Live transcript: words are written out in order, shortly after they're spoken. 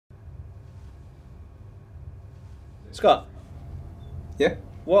Scott, Yeah?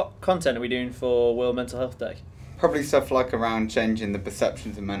 what content are we doing for World Mental Health Day? Probably stuff like around changing the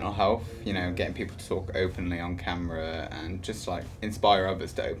perceptions of mental health, you know, getting people to talk openly on camera and just like inspire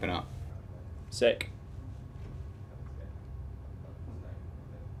others to open up. Sick.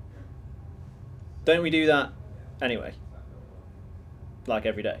 Don't we do that anyway? Like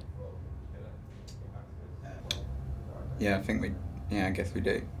every day? Yeah, I guess we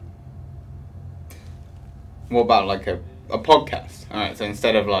do. What about like a podcast? Alright, so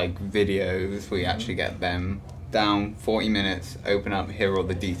instead of like videos, we actually get them down, 40 minutes, open up, hear all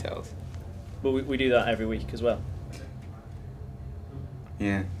the details. But we do that every week as well.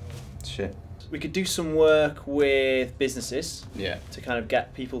 Yeah, shit. We could do some work with businesses Yeah. to kind of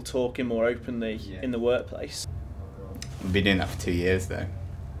get people talking more openly in the workplace. We've been doing that for 2 years though.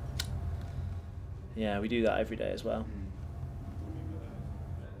 Yeah, we do that every day as well.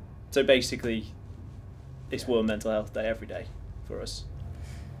 So basically, it's World Mental Health Day every day for us.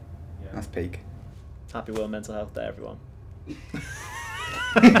 That's peak. Happy World Mental Health Day, everyone.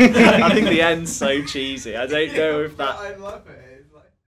 I think the end's so cheesy. I don't know if that... I love it.